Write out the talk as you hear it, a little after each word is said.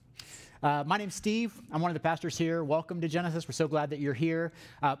My name's Steve. I'm one of the pastors here. Welcome to Genesis. We're so glad that you're here.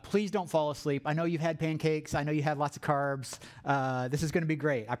 Please don't fall asleep. I know you've had pancakes. I know you had lots of carbs. This is going to be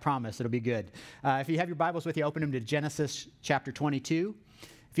great. I promise it'll be good. If you have your Bibles with you, open them to Genesis chapter 22.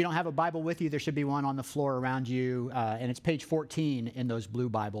 If you don't have a Bible with you, there should be one on the floor around you, and it's page 14 in those blue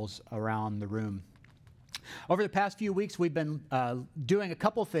Bibles around the room. Over the past few weeks, we've been doing a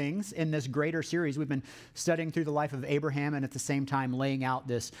couple things in this greater series. We've been studying through the life of Abraham and at the same time laying out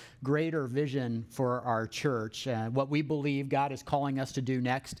this greater vision for our church, what we believe God is calling us to do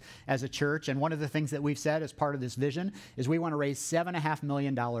next as a church. And one of the things that we've said as part of this vision is we want to raise $7.5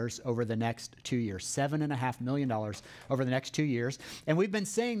 million over the next 2 years. $7.5 million over the next 2 years. And we've been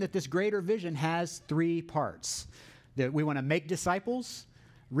saying that this greater vision has three parts. That we want to make disciples,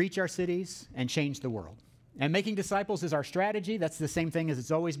 reach our cities, and change the world. And making disciples is our strategy. That's the same thing as it's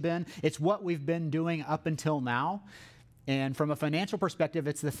always been. It's what we've been doing up until now. And from a financial perspective,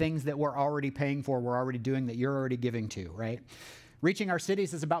 it's the things that we're already paying for, we're already doing, that you're already giving to, right? Reaching our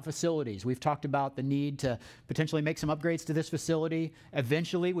cities is about facilities. We've talked about the need to potentially make some upgrades to this facility.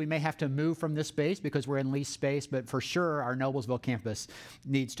 Eventually, we may have to move from this space because we're in leased space, but for sure, our Noblesville campus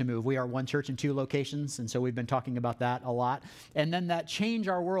needs to move. We are one church in two locations, and so we've been talking about that a lot. And then that change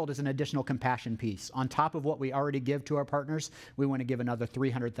our world is an additional compassion piece. On top of what we already give to our partners, we want to give another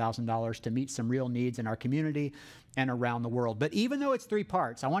 $300,000 to meet some real needs in our community and around the world. But even though it's three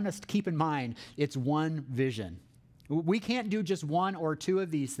parts, I want us to keep in mind it's one vision. We can't do just one or two of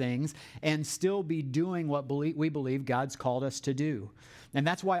these things and still be doing what we believe God's called us to do. And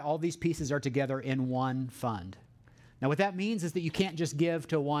that's why all these pieces are together in one fund. Now, what that means is that you can't just give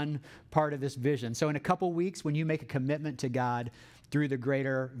to one part of this vision. So in a couple weeks, when you make a commitment to God through the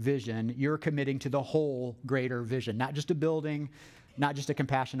greater vision, you're committing to the whole greater vision, not just a building, not just a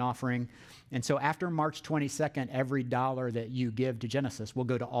compassion offering. And so after March 22nd, every dollar that you give to Genesis will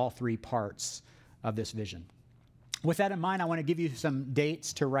go to all three parts of this vision. With that in mind, I want to give you some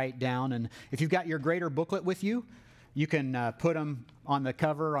dates to write down. And if you've got your greater booklet with you, you can put them on the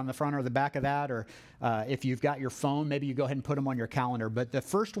cover, on the front or the back of that. Or if you've got your phone, maybe you go ahead and put them on your calendar. But the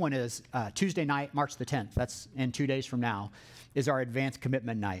first one is Tuesday night, March the 10th. That's in 2 days from now, is our advanced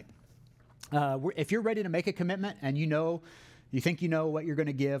commitment night. If you're ready to make a commitment and you think you know what you're going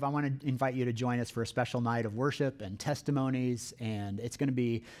to give, I want to invite you to join us for a special night of worship and testimonies, and it's going to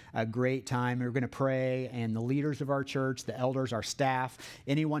be a great time. We're going to pray, and the leaders of our church, the elders, our staff,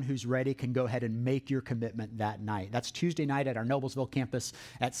 anyone who's ready can go ahead and make your commitment that night. That's Tuesday night at our Noblesville campus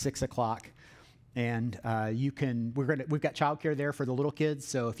at 6 o'clock. And we've got childcare there for the little kids,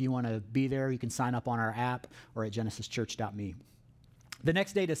 so if you want to be there, you can sign up on our app or at genesischurch.me. The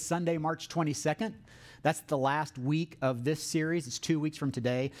next date is Sunday, March 22nd. That's the last week of this series. It's 2 weeks from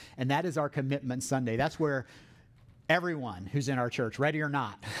today, and that is our Commitment Sunday. That's where everyone who's in our church, ready or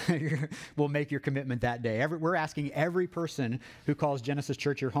not, will make your commitment that day. We're asking every person who calls Genesis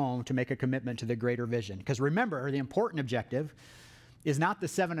Church your home to make a commitment to the greater vision. Because remember, the important objective is not the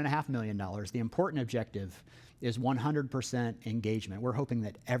 $7.5 million. The important objective is 100% engagement. We're hoping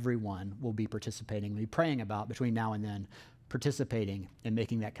that everyone will be participating, be praying about between now and then, participating and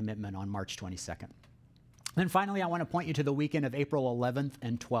making that commitment on March 22nd. And finally, I want to point you to the weekend of April 11th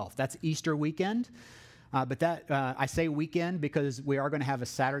and 12th. That's Easter weekend. But I say weekend because we are going to have a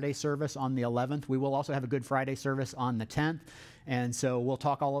Saturday service on the 11th. We will also have a Good Friday service on the 10th. And so we'll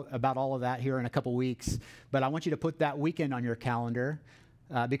talk about all of that here in a couple weeks. But I want you to put that weekend on your calendar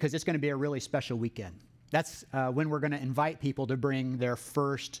because it's going to be a really special weekend. That's when we're going to invite people to bring their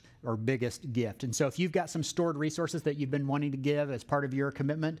first or biggest gift. And so if you've got some stored resources that you've been wanting to give as part of your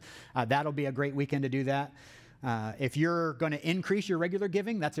commitment, that'll be a great weekend to do that. If you're going to increase your regular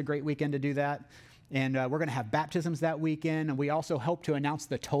giving, that's a great weekend to do that. And we're going to have baptisms that weekend. And we also hope to announce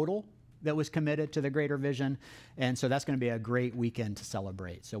the total that was committed to the greater vision. And so that's going to be a great weekend to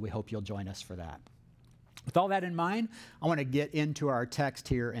celebrate. So we hope you'll join us for that. With all that in mind, I want to get into our text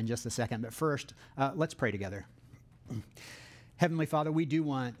here in just a second. But first, let's pray together. Heavenly Father, we do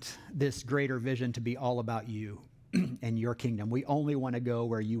want this greater vision to be all about you and your kingdom. We only want to go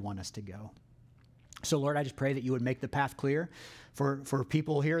where you want us to go. So, Lord, I just pray that you would make the path clear for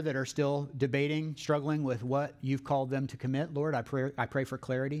people here that are still debating, struggling with what you've called them to commit. Lord, I pray for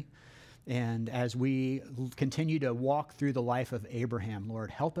clarity. And as we continue to walk through the life of Abraham, Lord,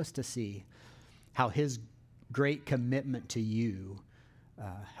 help us to see how his great commitment to you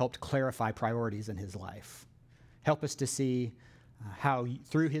helped clarify priorities in his life. Help us to see how,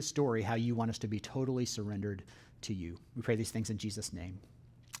 through his story, how you want us to be totally surrendered to you. We pray these things in Jesus' name.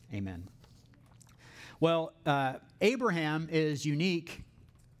 Amen. Well, Abraham is unique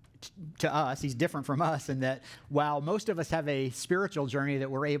to us. He's different from us in that while most of us have a spiritual journey that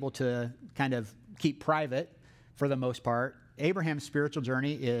we're able to kind of keep private for the most part, Abraham's spiritual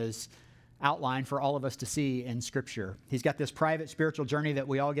journey is outlined for all of us to see in Scripture. He's got this private spiritual journey that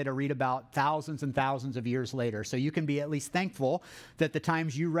we all get to read about thousands and thousands of years later. So you can be at least thankful that the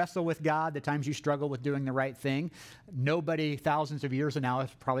times you wrestle with God, the times you struggle with doing the right thing, nobody thousands of years from now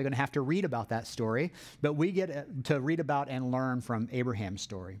is probably going to have to read about that story, but we get to read about and learn from Abraham's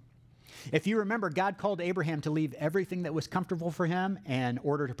story. If you remember, God called Abraham to leave everything that was comfortable for him in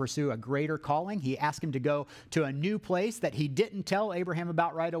order to pursue a greater calling. He asked him to go to a new place that he didn't tell Abraham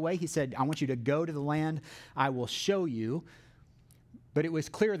about right away. He said, I want you to go to the land I will show you. But it was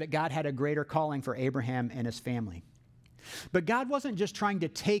clear that God had a greater calling for Abraham and his family. But God wasn't just trying to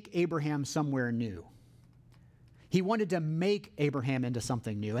take Abraham somewhere new. He wanted to make Abraham into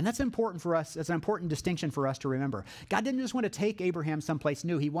something new. And that's important for us. It's an important distinction for us to remember. God didn't just want to take Abraham someplace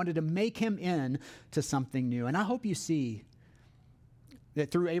new. He wanted to make him into something new. And I hope you see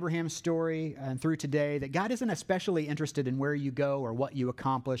that through Abraham's story and through today, that God isn't especially interested in where you go or what you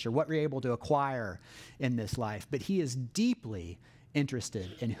accomplish or what you're able to acquire in this life, but he is deeply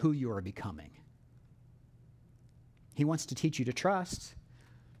interested in who you are becoming. He wants to teach you to trust.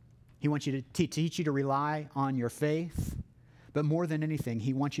 He wants you to teach you to rely on your faith. But more than anything,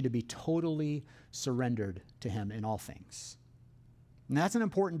 he wants you to be totally surrendered to him in all things. And that's an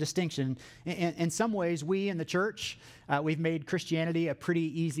important distinction. In some ways, we in the church, we've made Christianity a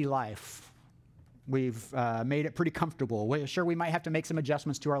pretty easy life. We've made it pretty comfortable. Sure, we might have to make some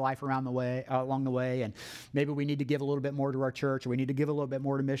adjustments to our life along the way, and maybe we need to give a little bit more to our church, or we need to give a little bit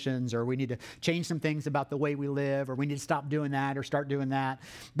more to missions, or we need to change some things about the way we live, or we need to stop doing that or start doing that.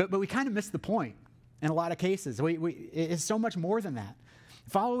 But we kind of miss the point in a lot of cases. It's so much more than that.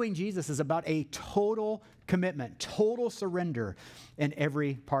 Following Jesus is about a total commitment, total surrender in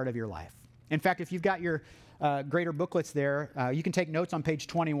every part of your life. In fact, if you've got your greater booklets there, you can take notes on page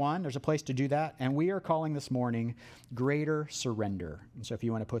 21. There's a place to do that. And we are calling this morning Greater Surrender. And so if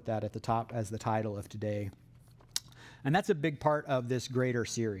you want to put that at the top as the title of today. And that's a big part of this Greater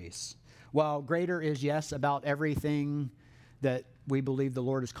series. While Greater is, yes, about everything that we believe the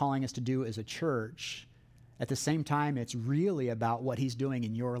Lord is calling us to do as a church, at the same time, it's really about what he's doing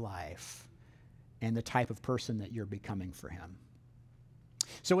in your life and the type of person that you're becoming for him.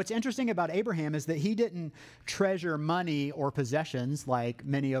 So what's interesting about Abraham is that he didn't treasure money or possessions like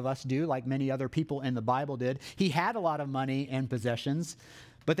many of us do, like many other people in the Bible did. He had a lot of money and possessions,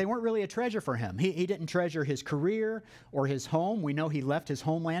 but they weren't really a treasure for him. He didn't treasure his career or his home. We know he left his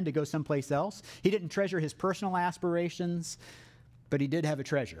homeland to go someplace else. He didn't treasure his personal aspirations, but he did have a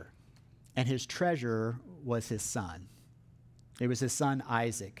treasure. And his treasure was his son. It was his son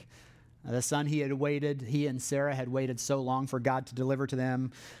Isaac. The son he and Sarah had waited so long for God to deliver to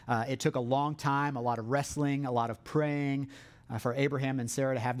them. It took a long time, a lot of wrestling, a lot of praying for Abraham and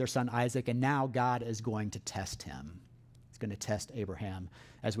Sarah to have their son Isaac, and now God is going to test him. He's going to test Abraham,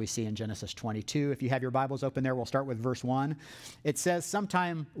 as we see in Genesis 22. If you have your Bibles open there, we'll start with verse 1. It says,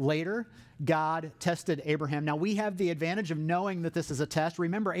 sometime later, God tested Abraham. Now, we have the advantage of knowing that this is a test.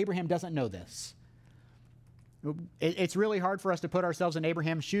 Remember, Abraham doesn't know this. It's really hard for us to put ourselves in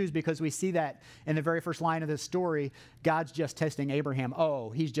Abraham's shoes because we see that in the very first line of this story, God's just testing Abraham. Oh,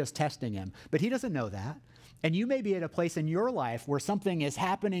 he's just testing him. But he doesn't know that. And you may be at a place in your life where something is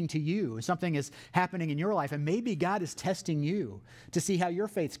happening to you, something is happening in your life, and maybe God is testing you to see how your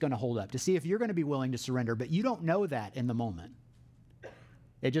faith's going to hold up, to see if you're going to be willing to surrender, but you don't know that in the moment.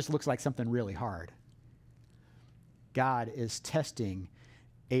 It just looks like something really hard. God is testing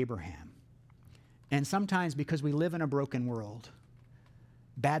Abraham. And sometimes because we live in a broken world,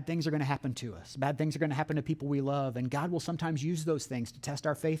 bad things are going to happen to us. Bad things are going to happen to people we love. And God will sometimes use those things to test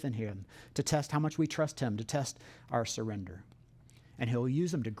our faith in him, to test how much we trust him, to test our surrender. And he'll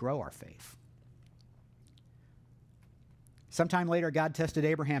use them to grow our faith. Sometime later, God tested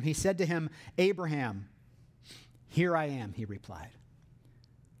Abraham. He said to him, Abraham, here I am, he replied.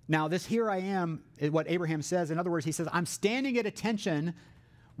 Now, this here I am is what Abraham says. In other words, he says, I'm standing at attention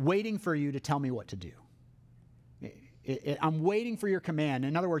waiting for you to tell me what to do. I'm waiting for your command.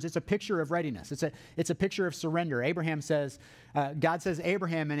 In other words, it's a picture of readiness. It's a picture of surrender. Abraham says, God says,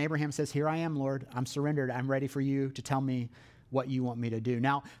 Abraham, and Abraham says, here I am, Lord. I'm surrendered. I'm ready for you to tell me what you want me to do.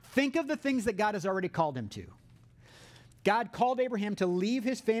 Now, think of the things that God has already called him to. God called Abraham to leave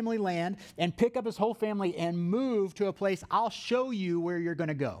his family land and pick up his whole family and move to a place, I'll show you where you're going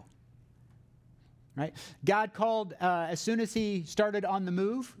to go. right? God called, as soon as he started on the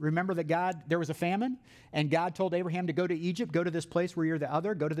move, remember that there was a famine, and God told Abraham to go to Egypt, go to this place where you're the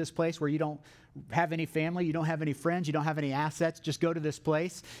other, go to this place where you don't have any family, you don't have any friends, you don't have any assets, just go to this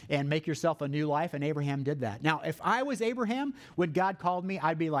place and make yourself a new life, and Abraham did that. Now, if I was Abraham, when God called me,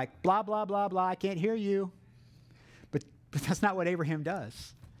 I'd be like, blah, blah, blah, blah, I can't hear you. But that's not what Abraham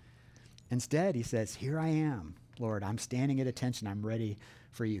does. Instead, he says, here I am, Lord, I'm standing at attention, I'm ready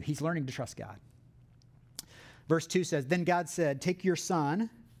for you. He's learning to trust God. Verse 2 says, then God said, take your son,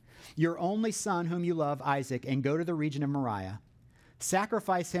 your only son whom you love, Isaac, and go to the region of Moriah.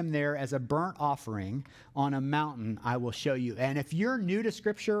 Sacrifice him there as a burnt offering on a mountain I will show you. And if you're new to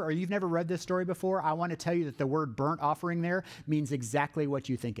Scripture or you've never read this story before, I want to tell you that the word burnt offering there means exactly what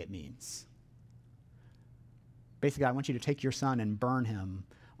you think it means. Basically, I want you to take your son and burn him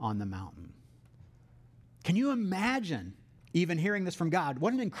on the mountain. Can you imagine even hearing this from God?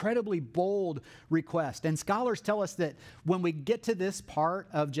 What an incredibly bold request. And scholars tell us that when we get to this part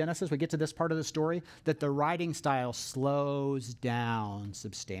of Genesis, we get to this part of the story, that the writing style slows down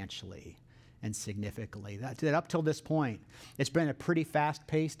substantially and significantly. That up till this point, it's been a pretty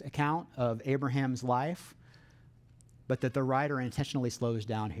fast-paced account of Abraham's life, but that the writer intentionally slows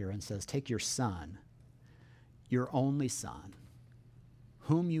down here and says, take your son, your only son,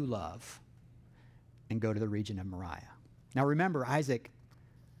 whom you love, and go to the region of Moriah. Now remember, Isaac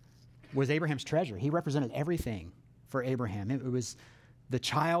was Abraham's treasure. He represented everything for Abraham. It was the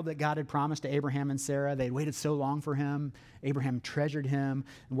child that God had promised to Abraham and Sarah. They'd waited so long for him. Abraham treasured him.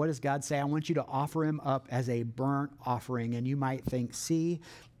 And what does God say? I want you to offer him up as a burnt offering. And you might think, see,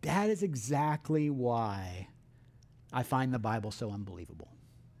 that is exactly why I find the Bible so unbelievable.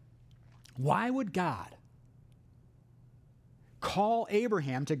 Why would God call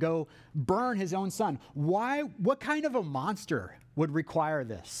Abraham to go burn his own son? Why? What kind of a monster would require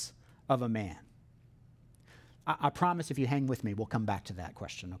this of a man? I promise if you hang with me, we'll come back to that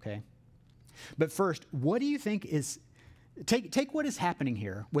question, okay? But first, what do you think is, take what is happening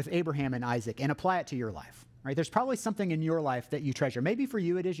here with Abraham and Isaac and apply it to your life, right? There's probably something in your life that you treasure. Maybe for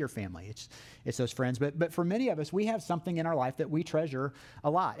you, it is your family. It's those friends. But for many of us, we have something in our life that we treasure a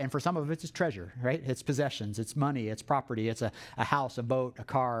lot. And for some of us, it's treasure, right? It's possessions, it's money, it's property, it's a house, a boat, a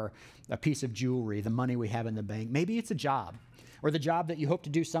car, a piece of jewelry, the money we have in the bank. Maybe it's a job, or the job that you hope to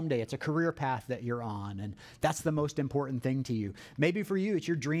do someday. It's a career path that you're on, and that's the most important thing to you. Maybe for you, it's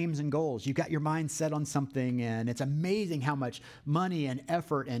your dreams and goals. You've got your mind set on something, and it's amazing how much money and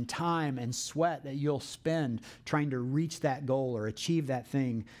effort and time and sweat that you'll spend trying to reach that goal or achieve that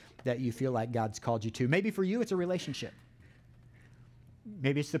thing that you feel like God's called you to. Maybe for you, it's a relationship.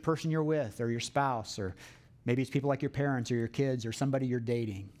 Maybe it's the person you're with or your spouse, or maybe it's people like your parents or your kids or somebody you're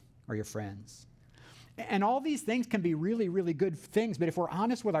dating or your friends. And all these things can be really, really good things, but if we're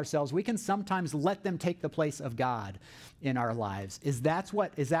honest with ourselves, we can sometimes let them take the place of God in our lives. Is that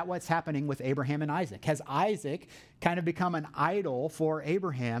what's happening with Abraham and Isaac? Has Isaac kind of become an idol for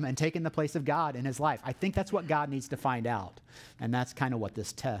Abraham and taken the place of God in his life? I think that's what God needs to find out, and that's kind of what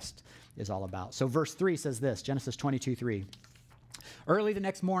this test is all about. So verse 3 says this, Genesis 22:3. Early the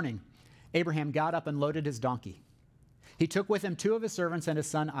next morning, Abraham got up and loaded his donkey. He took with him 2 of his servants and his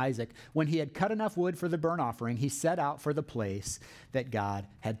son Isaac. When he had cut enough wood for the burnt offering, he set out for the place that God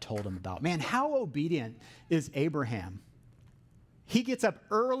had told him about. Man, how obedient is Abraham? He gets up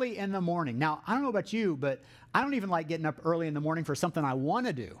early in the morning. Now, I don't know about you, but I don't even like getting up early in the morning for something I want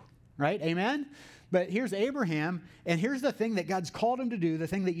to do, right? Amen? But here's Abraham, and here's the thing that God's called him to do, the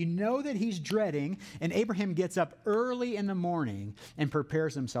thing that you know that he's dreading, and Abraham gets up early in the morning and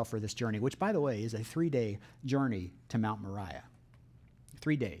prepares himself for this journey, which, by the way, is a 3-day journey to Mount Moriah.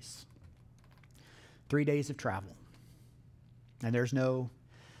 3 days. 3 days of travel. And there's no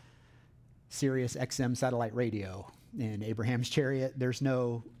Sirius XM satellite radio in Abraham's chariot. There's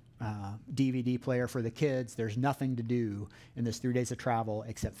no DVD player for the kids. There's nothing to do in this 3 days of travel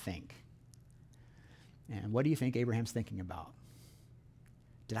except think. And what do you think Abraham's thinking about?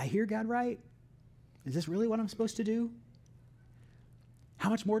 Did I hear God right? Is this really what I'm supposed to do? How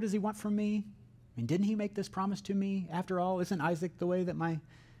much more does he want from me? I mean, didn't he make this promise to me? After all, isn't Isaac the way that I'm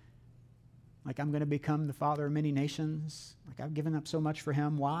going to become the father of many nations? Like, I've given up so much for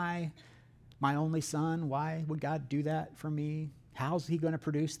him. Why? My only son, why would God do that for me? How's he going to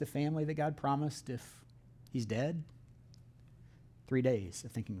produce the family that God promised if he's dead? 3 days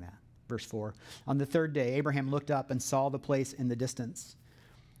of thinking that. Verse 4, on the 3rd day, Abraham looked up and saw the place in the distance.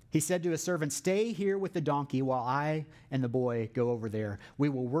 He said to his servant, stay here with the donkey while I and the boy go over there. We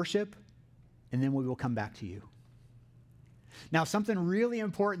will worship, and then we will come back to you. Now, something really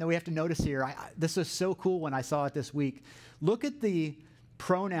important that we have to notice here, this is so cool when I saw it this week. Look at the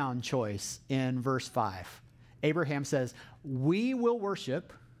pronoun choice in verse 5. Abraham says, we will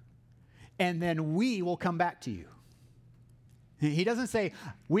worship, and then we will come back to you. He doesn't say,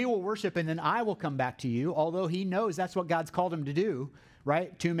 we will worship, and then I will come back to you, although he knows that's what God's called him to do,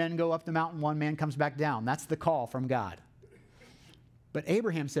 right? 2 men go up the mountain, 1 man comes back down. That's the call from God. But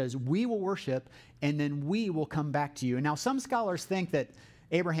Abraham says, we will worship, and then we will come back to you. And now some scholars think that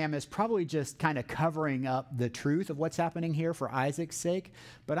Abraham is probably just kind of covering up the truth of what's happening here for Isaac's sake,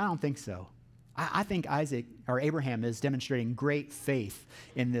 but I don't think so. I think Abraham is demonstrating great faith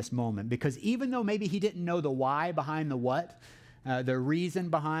in this moment, because even though maybe he didn't know the why behind the what, the reason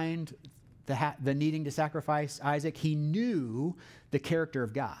behind the needing to sacrifice Isaac, he knew the character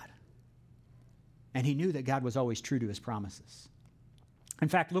of God. And he knew that God was always true to his promises. In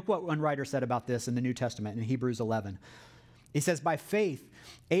fact, look what one writer said about this in the New Testament in Hebrews 11. He says, by faith,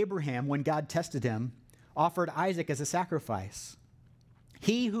 Abraham, when God tested him, offered Isaac as a sacrifice.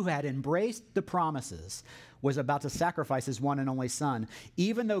 He who had embraced the promises was about to sacrifice his one and only son,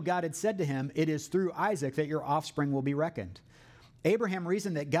 even though God had said to him, it is through Isaac that your offspring will be reckoned. Abraham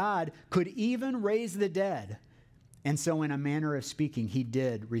reasoned that God could even raise the dead, and so in a manner of speaking, he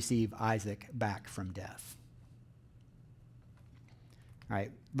did receive Isaac back from death. All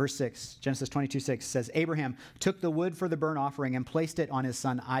right, verse 6, Genesis 22:6 says, Abraham took the wood for the burnt offering and placed it on his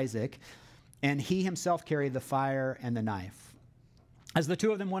son Isaac, and he himself carried the fire and the knife. As the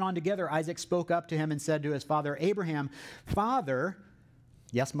two of them went on together, Isaac spoke up to him and said to his father, Abraham, Father.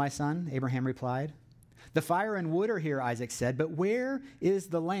 Yes, my son, Abraham replied. The fire and wood are here, Isaac said, but where is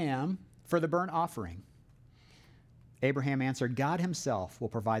the lamb for the burnt offering? Abraham answered, God himself will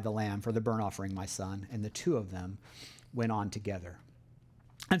provide the lamb for the burnt offering, my son. And the two of them went on together.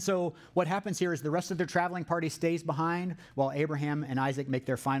 And so what happens here is the rest of their traveling party stays behind while Abraham and Isaac make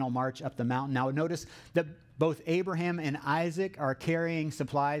their final march up the mountain. Now notice that both Abraham and Isaac are carrying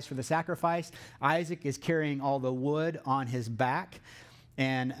supplies for the sacrifice. Isaac is carrying all the wood on his back.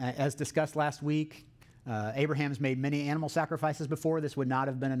 And as discussed last week, Abraham's made many animal sacrifices before. This would not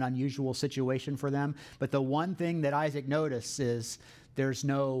have been an unusual situation for them. But the one thing that Isaac noticed is there's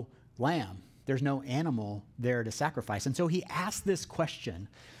no lamb. There's no animal there to sacrifice. And so he asked this question,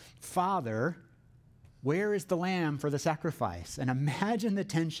 Father, where is the lamb for the sacrifice? And imagine the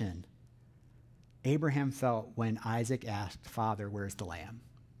tension Abraham felt when Isaac asked, Father, where's the lamb?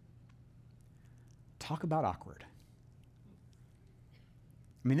 Talk about awkward.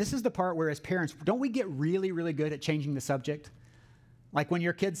 I mean, this is the part where as parents, don't we get really, really good at changing the subject? Like when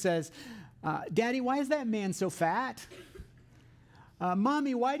your kid says, Daddy, why is that man so fat?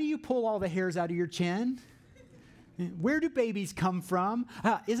 Mommy, why do you pull all the hairs out of your chin? Where do babies come from?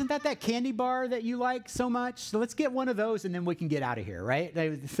 Isn't that candy bar that you like so much? So let's get one of those and then we can get out of here, right?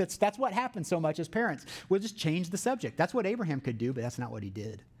 That's what happens so much as parents. We'll just change the subject. That's what Abraham could do, but that's not what he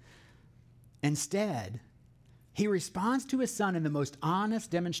did. Instead, he responds to his son in the most honest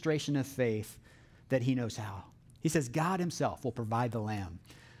demonstration of faith that he knows how. He says, God himself will provide the lamb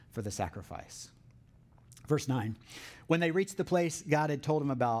for the sacrifice. Verse 9, when they reached the place God had told him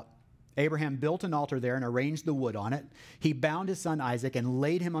about, Abraham built an altar there and arranged the wood on it. He bound his son Isaac and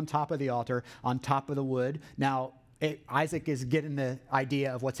laid him on top of the altar, on top of the wood. Now, Isaac is getting the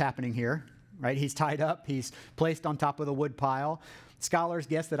idea of what's happening here, right? He's tied up. He's placed on top of the wood pile. Scholars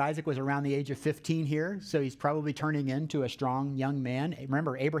guess that Isaac was around the age of 15 here, so he's probably turning into a strong young man.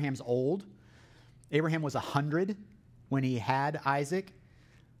 Remember, Abraham's old. Abraham was 100 when he had Isaac.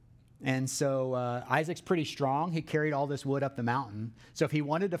 And so Isaac's pretty strong. He carried all this wood up the mountain. So if he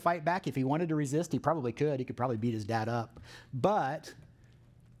wanted to fight back, if he wanted to resist, he probably could. He could probably beat his dad up. But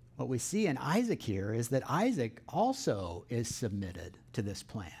what we see in Isaac here is that Isaac also is submitted to this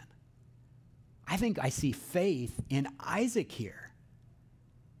plan. I think I see faith in Isaac here.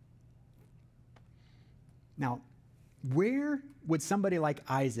 Now, where would somebody like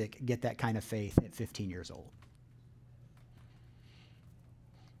Isaac get that kind of faith at 15 years old?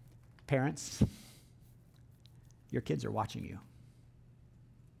 Parents, your kids are watching you.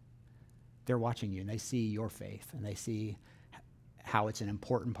 They're watching you, and they see your faith, and they see how it's an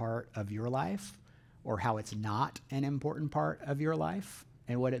important part of your life or how it's not an important part of your life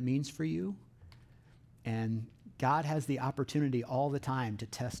and what it means for you. And God has the opportunity all the time to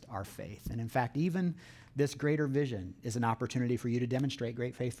test our faith. And in fact, even this greater vision is an opportunity for you to demonstrate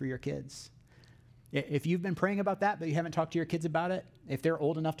great faith for your kids. If you've been praying about that, but you haven't talked to your kids about it, if they're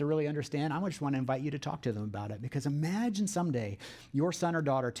old enough to really understand, I just want to invite you to talk to them about it. Because imagine someday your son or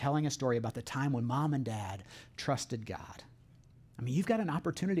daughter telling a story about the time when mom and dad trusted God. I mean, you've got an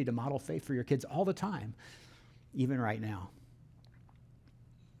opportunity to model faith for your kids all the time, even right now.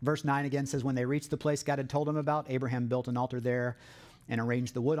 Verse 9 again says, when they reached the place God had told him about, Abraham built an altar there and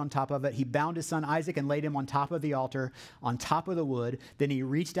arranged the wood on top of it. He bound his son Isaac and laid him on top of the altar, on top of the wood. Then he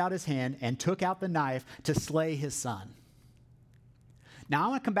reached out his hand and took out the knife to slay his son. Now I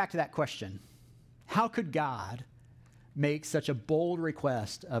want to come back to that question. How could God make such a bold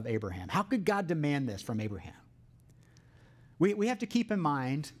request of Abraham? How could God demand this from Abraham? We have to keep in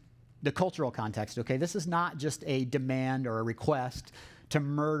mind the cultural context, okay? This is not just a demand or a request to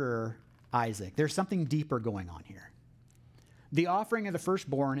murder Isaac. There's something deeper going on here. The offering of the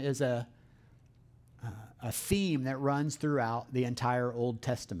firstborn is a theme that runs throughout the entire Old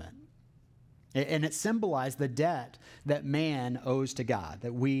Testament. And it symbolized the debt that man owes to God,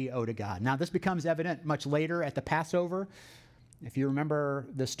 that we owe to God. Now, this becomes evident much later at the Passover. If you remember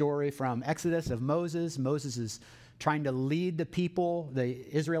the story from Exodus of Moses, Moses is trying to lead the people, the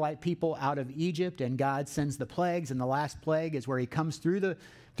Israelite people, out of Egypt, and God sends the plagues, and the last plague is where he comes through the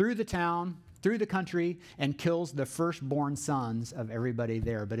town, through the country, and kills the firstborn sons of everybody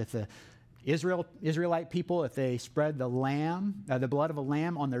there. But if the Israelite people, if they spread the blood of a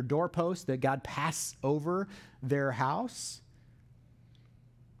lamb on their doorpost, that God pass over their house.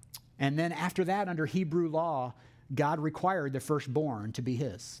 And then after that, under Hebrew law, God required the firstborn to be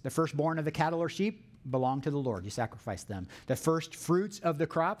his. The firstborn of the cattle or sheep belong to the Lord. You sacrifice them. The first fruits of the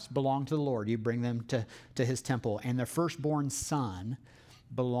crops belong to the Lord. You bring them to his temple. And the firstborn son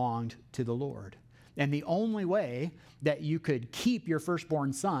belonged to the Lord. And the only way that you could keep your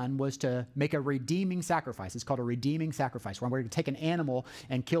firstborn son was to make a redeeming sacrifice. It's called a redeeming sacrifice, where we're going to take an animal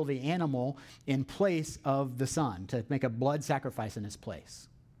and kill the animal in place of the son, to make a blood sacrifice in his place.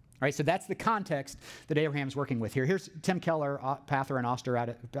 All right, so that's the context that Abraham's working with here. Here's Tim Keller, pastor and author out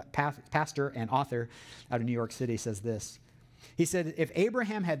of New York City, says this. He said, if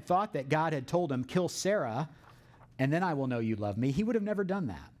Abraham had thought that God had told him, kill Sarah, and then I will know you love me, he would have never done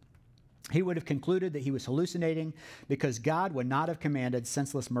that. He would have concluded that he was hallucinating, because God would not have commanded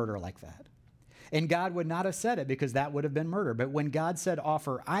senseless murder like that. And God would not have said it, because that would have been murder. But when God said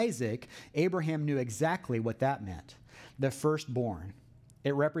offer Isaac, Abraham knew exactly what that meant. The firstborn.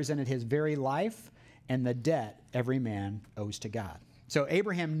 It represented his very life and the debt every man owes to God. So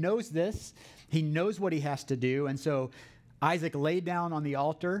Abraham knows this. He knows what he has to do. And so Isaac laid down on the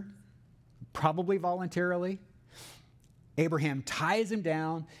altar, probably voluntarily. Abraham ties him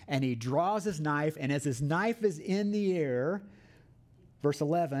down, and he draws his knife. And as his knife is in the air, verse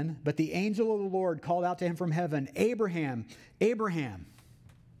 11, but the angel of the Lord called out to him from heaven, Abraham, Abraham.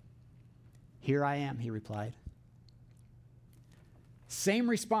 Here I am, he replied. Same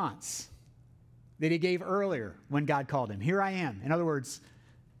response that he gave earlier when God called him. Here I am. In other words,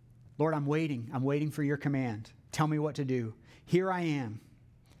 Lord, I'm waiting. I'm waiting for your command. Tell me what to do. Here I am.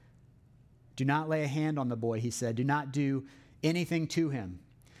 Do not lay a hand on the boy, he said. Do not do anything to him.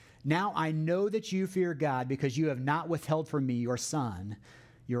 Now I know that you fear God, because you have not withheld from me your son,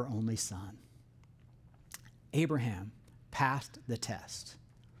 your only son. Abraham passed the test.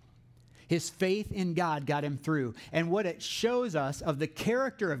 His faith in God got him through. And what it shows us of the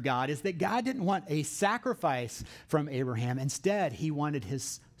character of God is that God didn't want a sacrifice from Abraham. Instead, he wanted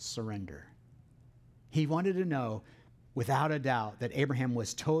his surrender. He wanted to know, without a doubt, that Abraham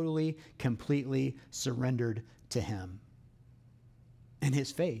was totally, completely surrendered to him. And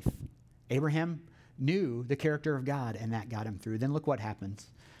his faith. Abraham knew the character of God, and that got him through. Then look what happens.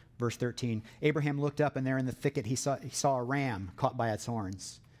 Verse 13. Abraham looked up, and there in the thicket he saw a ram caught by its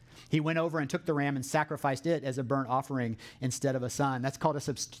horns. He went over and took the ram and sacrificed it as a burnt offering instead of a son. That's called a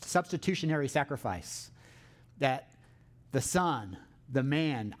substitutionary sacrifice. That the son, the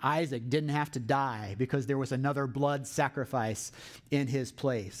man, Isaac, didn't have to die because there was another blood sacrifice in his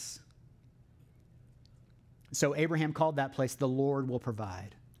place. So Abraham called that place, the Lord will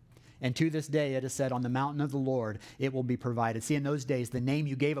provide. And to this day, it is said, on the mountain of the Lord, it will be provided. See, in those days, the name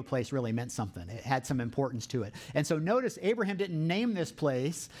you gave a place really meant something. It had some importance to it. And so notice, Abraham didn't name this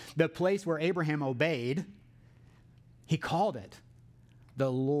place the place where Abraham obeyed. He called it,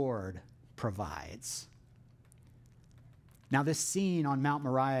 the Lord provides. Now, this scene on Mount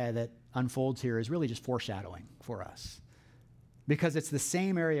Moriah that unfolds here is really just foreshadowing for us, because it's the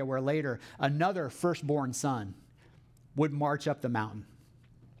same area where later another firstborn son would march up the mountain.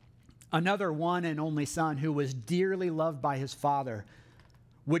 Another one and only son who was dearly loved by his father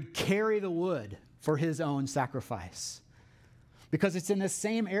would carry the wood for his own sacrifice. Because it's in the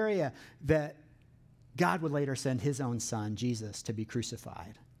same area that God would later send his own son, Jesus, to be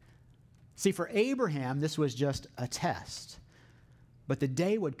crucified. See, for Abraham, this was just a test. But the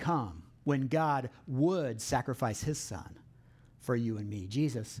day would come when God would sacrifice his son for you and me.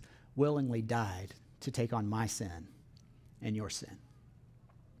 Jesus willingly died to take on my sin and your sin.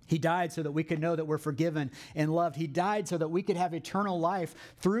 He died so that we could know that we're forgiven and loved. He died so that we could have eternal life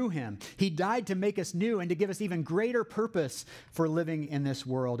through him. He died to make us new and to give us even greater purpose for living in this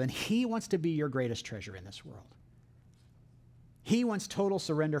world. And he wants to be your greatest treasure in this world. He wants total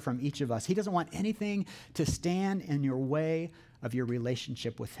surrender from each of us. He doesn't want anything to stand in your way of your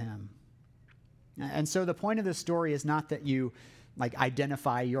relationship with him. And so the point of this story is not that you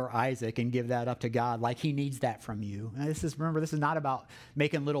identify your Isaac and give that up to God like he needs that from you. And this is not about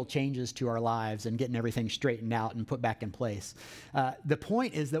making little changes to our lives and getting everything straightened out and put back in place. The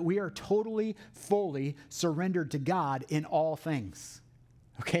point is that we are totally, fully surrendered to God in all things.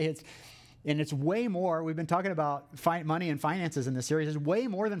 Okay, it's way more. We've been talking about money and finances in this series. It's way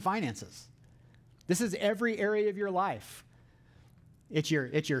more than finances. This is every area of your life. It's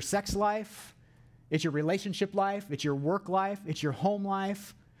your sex life. It's your relationship life. It's your work life. It's your home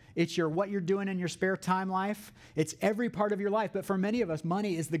life. It's what you're doing in your spare time life. It's every part of your life. But for many of us,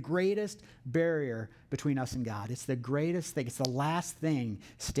 money is the greatest barrier between us and God. It's the greatest thing. It's the last thing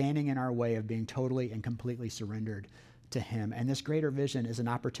standing in our way of being totally and completely surrendered to him. And this greater vision is an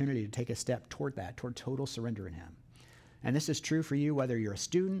opportunity to take a step toward that, toward total surrender in him. And this is true for you whether you're a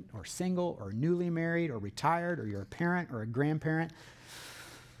student or single or newly married or retired or you're a parent or a grandparent.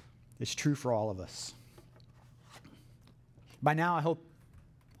 It's true for all of us. By now, I hope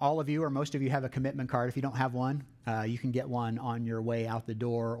all of you or most of you have a commitment card. If you don't have one, you can get one on your way out the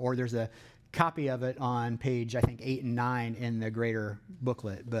door, or there's a copy of it on page, I think, 8 and 9 in the greater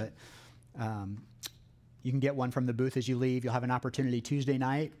booklet. But you can get one from the booth as you leave. You'll have an opportunity Tuesday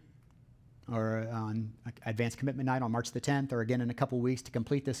night or on Advanced Commitment Night on March the 10th, or again in a couple weeks to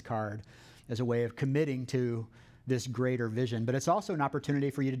complete this card as a way of committing to this greater vision. But it's also an opportunity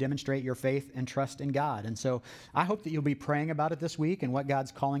for you to demonstrate your faith and trust in God. And so I hope that you'll be praying about it this week and what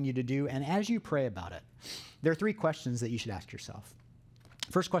God's calling you to do. And as you pray about it, there are 3 questions that you should ask yourself.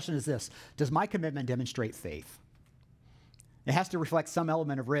 First question is this: does my commitment demonstrate faith? It has to reflect some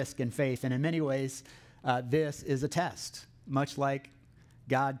element of risk and faith. And in many ways, this is a test, much like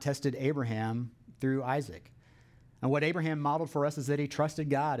God tested Abraham through Isaac. And what Abraham modeled for us is that he trusted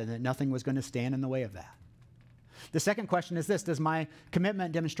God and that nothing was going to stand in the way of that. The second question is this: does my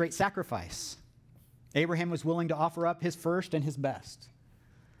commitment demonstrate sacrifice? Abraham was willing to offer up his first and his best.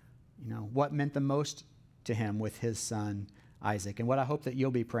 What meant the most to him with his son Isaac. And what I hope that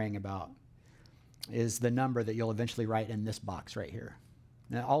you'll be praying about is the number that you'll eventually write in this box right here.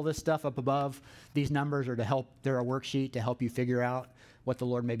 Now, all this stuff up above, these numbers are they're a worksheet to help you figure out what the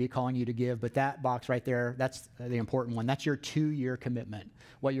Lord may be calling you to give. But that box right there, that's the important one. That's your 2-year commitment,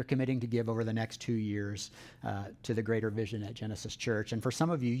 what you're committing to give over the next 2 years to the greater vision at Genesis Church. And for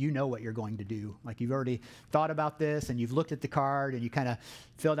some of you, you know what you're going to do. Like you've already thought about this and you've looked at the card and you kind of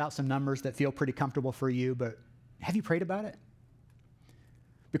filled out some numbers that feel pretty comfortable for you. But have you prayed about it?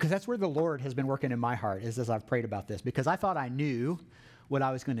 Because that's where the Lord has been working in my heart, is as I've prayed about this. Because I thought I knew what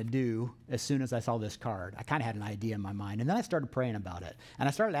I was going to do as soon as I saw this card. I kind of had an idea in my mind. And then I started praying about it. And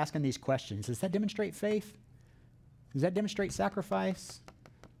I started asking these questions. Does that demonstrate faith? Does that demonstrate sacrifice?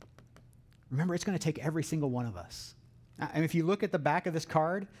 Remember, it's going to take every single one of us. And if you look at the back of this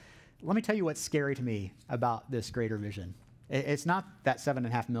card, let me tell you what's scary to me about this greater vision. It's not that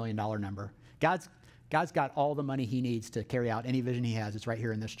 $7.5 million number. God's got all the money he needs to carry out any vision he has. It's right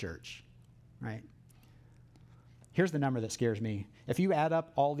here in this church, right? Here's the number that scares me. If you add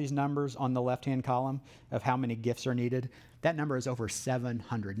up all these numbers on the left-hand column of how many gifts are needed, that number is over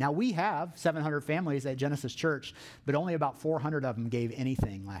 700. Now, we have 700 families at Genesis Church, but only about 400 of them gave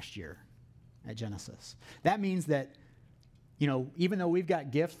anything last year at Genesis. That means that, even though we've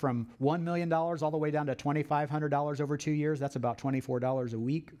got gifts from $1 million all the way down to $2,500 over 2 years, that's about $24 a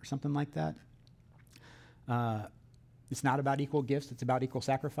week or something like that. It's not about equal gifts, it's about equal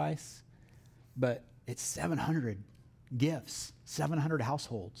sacrifice. But it's 700 gifts, 700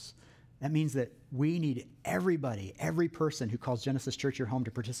 households. That means that we need everybody, every person who calls Genesis Church your home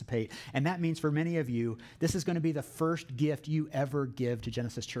to participate. And that means for many of you, this is going to be the first gift you ever give to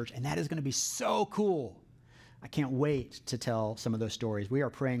Genesis Church. And that is going to be so cool. I can't wait to tell some of those stories. We are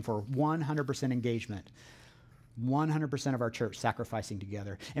praying for 100% engagement, 100% of our church sacrificing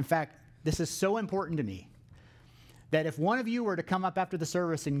together. In fact, this is so important to me that if one of you were to come up after the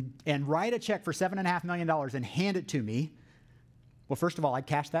service and write a check for $7.5 million and hand it to me, well, first of all, I'd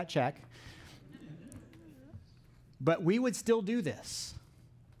cash that check. But we would still do this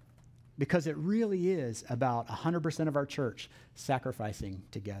because it really is about 100% of our church sacrificing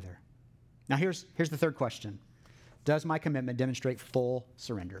together. Now, here's the third question. Does my commitment demonstrate full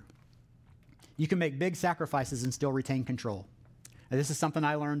surrender? You can make big sacrifices and still retain control. Now, this is something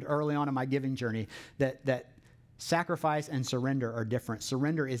I learned early on in my giving journey, that Sacrifice and surrender are different.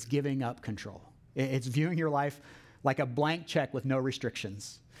 Surrender is giving up control. It's viewing your life like a blank check with no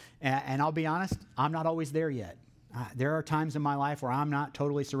restrictions. And I'll be honest, I'm not always there yet. There are times in my life where I'm not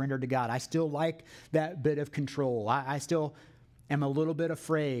totally surrendered to God. I still like that bit of control. I still am a little bit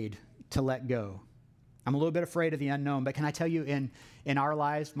afraid to let go. I'm a little bit afraid of the unknown. But can I tell you, in our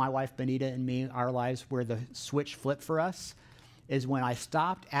lives, my wife Benita and me, our lives, where the switch flipped for us is when I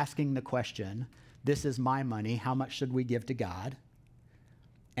stopped asking the question, this is my money, how much should we give to God?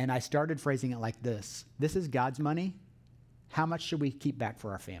 And I started phrasing it like this: this is God's money, how much should we keep back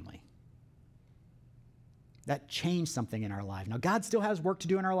for our family? That changed something in our life. Now, God still has work to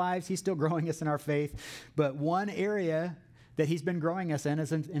do in our lives. He's still growing us in our faith. But one area that he's been growing us in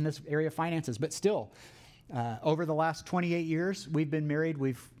is in this area of finances. But still, over the last 28 years, we've been married.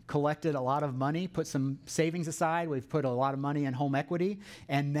 We've collected a lot of money, put some savings aside. We've put a lot of money in home equity.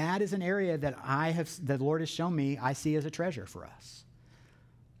 And that is an area that the Lord has shown me I see as a treasure for us.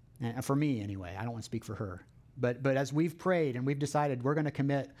 And for me, anyway. I don't want to speak for her. But as we've prayed and we've decided we're going to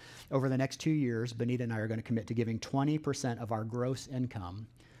commit over the next 2 years, Benita and I are going to commit to giving 20% of our gross income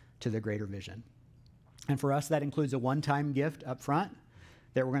to the greater vision. And for us, that includes a one-time gift up front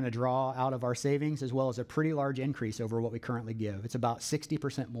that we're going to draw out of our savings, as well as a pretty large increase over what we currently give. It's about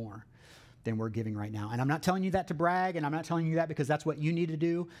 60% more than we're giving right now. And I'm not telling you that to brag, and I'm not telling you that because that's what you need to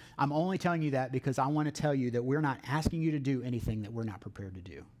do. I'm only telling you that because I want to tell you that we're not asking you to do anything that we're not prepared to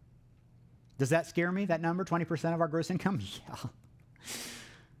do. Does that scare me, that number, 20% of our gross income? Yeah.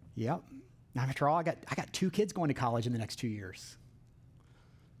 Yep. After all, I got 2 kids going to college in the next 2 years.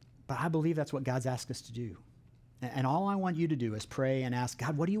 But I believe that's what God's asked us to do. And all I want you to do is pray and ask,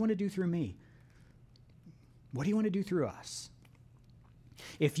 God, what do you want to do through me? What do you want to do through us?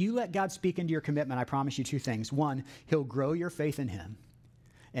 If you let God speak into your commitment, I promise you 2 things. 1, he'll grow your faith in him.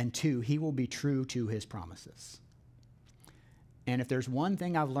 And 2, he will be true to his promises. And if there's one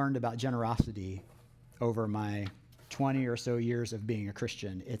thing I've learned about generosity over my 20 or so years of being a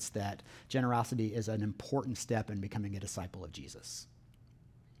Christian, it's that generosity is an important step in becoming a disciple of Jesus.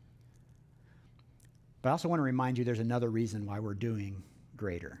 But I also want to remind you there's another reason why we're doing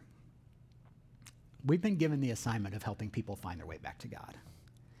greater. We've been given the assignment of helping people find their way back to God.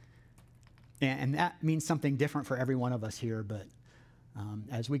 And that means something different for every one of us here, but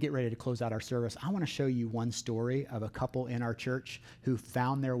as we get ready to close out our service, I want to show you one story of a couple in our church who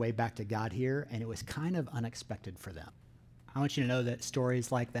found their way back to God here, and it was kind of unexpected for them. I want you to know that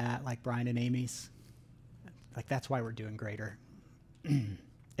stories like that, like Brian and Amy's, like that's why we're doing greater.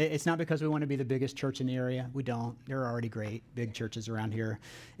 It's not because we want to be the biggest church in the area. We don't. There are already great big churches around here.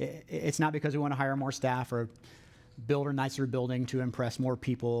 It's not because we want to hire more staff or build a nicer building to impress more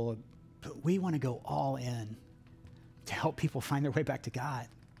people. But we want to go all in to help people find their way back to God.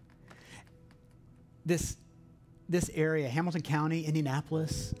 This area, Hamilton County,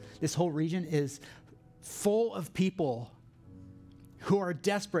 Indianapolis, this whole region is full of people who are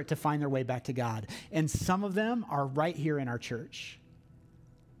desperate to find their way back to God. And some of them are right here in our church.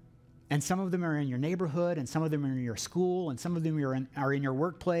 And some of them are in your neighborhood, and some of them are in your school, and some of them are in your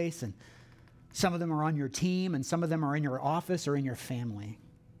workplace, and some of them are on your team, and some of them are in your office or in your family.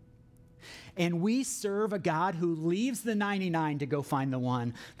 And we serve a God who leaves the 99 to go find the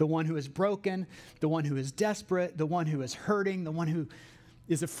one who is broken, the one who is desperate, the one who is hurting, the one who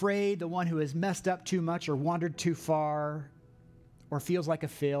is afraid, the one who has messed up too much or wandered too far or feels like a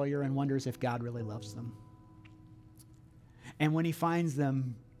failure and wonders if God really loves them. And when he finds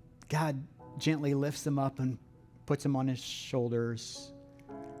them, God gently lifts them up and puts them on his shoulders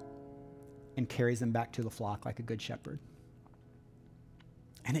and carries them back to the flock like a good shepherd.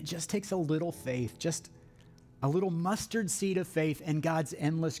 And it just takes a little faith, just a little mustard seed of faith in God's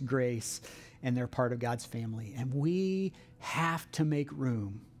endless grace, and they're part of God's family. And we have to make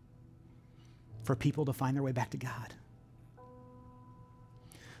room for people to find their way back to God.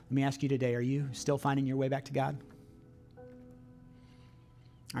 Let me ask you today, are you still finding your way back to God?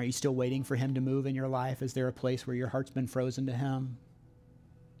 Are you still waiting for him to move in your life? Is there a place where your heart's been frozen to him?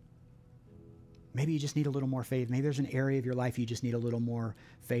 Maybe you just need a little more faith. Maybe there's an area of your life you just need a little more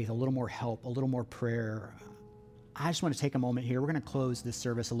faith, a little more help, a little more prayer. I just want to take a moment here. We're going to close this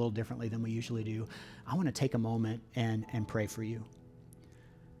service a little differently than we usually do. I want to take a moment and pray for you.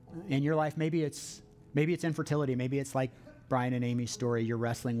 In your life, maybe it's infertility. Maybe it's like Brian and Amy's story. You're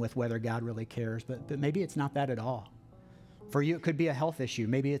wrestling with whether God really cares, but maybe it's not that at all. For you, it could be a health issue.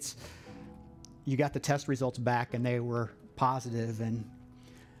 Maybe it's you got the test results back and they were positive, and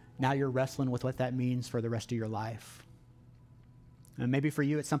now you're wrestling with what that means for the rest of your life. And maybe for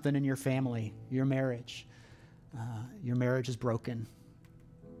you, it's something in your family, your marriage. Your marriage is broken.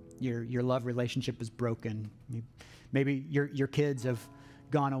 Your love relationship is broken. Maybe your kids have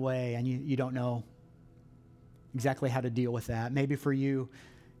gone away and you don't know exactly how to deal with that. Maybe for you,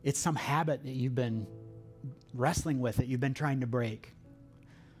 it's some habit that you've been wrestling with, that you've been trying to break.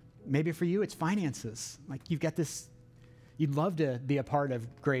 Maybe for you, it's finances. Like you've got this, you'd love to be a part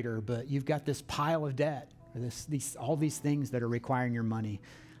of greater, but you've got this pile of debt, or all these things that are requiring your money.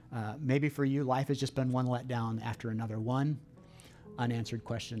 Maybe for you, life has just been one letdown after another, one unanswered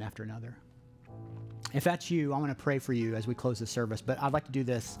question after another. If that's you, I want to pray for you as we close the service, but I'd like to do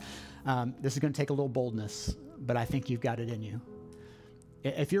this. This is going to take a little boldness, but I think you've got it in you.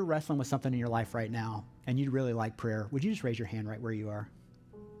 If you're wrestling with something in your life right now and you'd really like prayer, would you just raise your hand right where you are?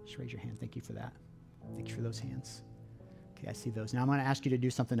 Just raise your hand. Thank you for that. Thank you for those hands. Okay, I see those. Now I'm going to ask you to do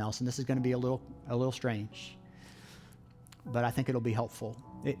something else, and this is going to be a little strange, but I think it'll be helpful.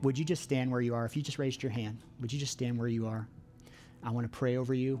 Would you just stand where you are? If you just raised your hand, would you just stand where you are? I want to pray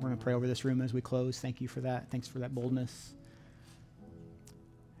over you. We're going to pray over this room as we close. Thank you for that. Thanks for that boldness.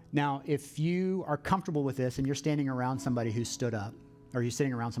 Now, if you are comfortable with this and you're standing around somebody who's stood up, or you're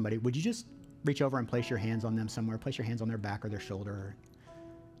sitting around somebody, would you just reach over and place your hands on them somewhere? Place your hands on their back or their shoulder.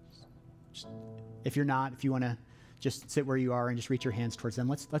 If you're not, if you want to just sit where you are and just reach your hands towards them,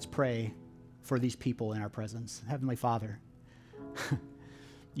 let's pray for these people in our presence. Heavenly Father,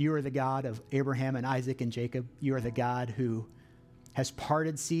 you are the God of Abraham and Isaac and Jacob. You are the God who has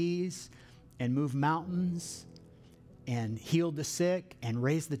parted seas and moved mountains and healed the sick and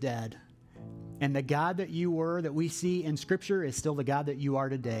raised the dead. And the God that you were, that we see in Scripture, is still the God that you are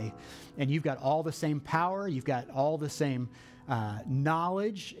today. And you've got all the same power. You've got all the same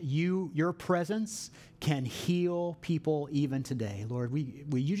knowledge. Your presence can heal people even today. Lord,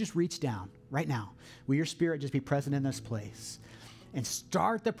 will you just reach down right now? Will your Spirit just be present in this place and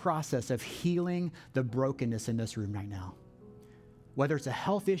start the process of healing the brokenness in this room right now? Whether it's a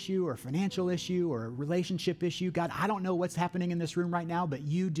health issue or a financial issue or a relationship issue, God, I don't know what's happening in this room right now, but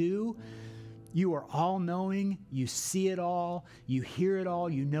you do. You are all-knowing. You see it all. You hear it all.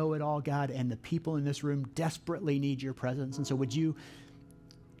 You know it all, God. And the people in this room desperately need your presence. And so would you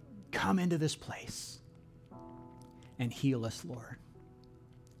come into this place and heal us, Lord?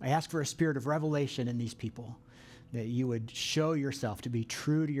 I ask for a spirit of revelation in these people, that you would show yourself to be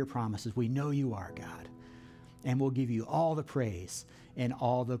true to your promises. We know you are, God. And we'll give you all the praise and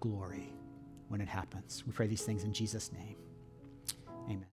all the glory when it happens. We pray these things in Jesus' name.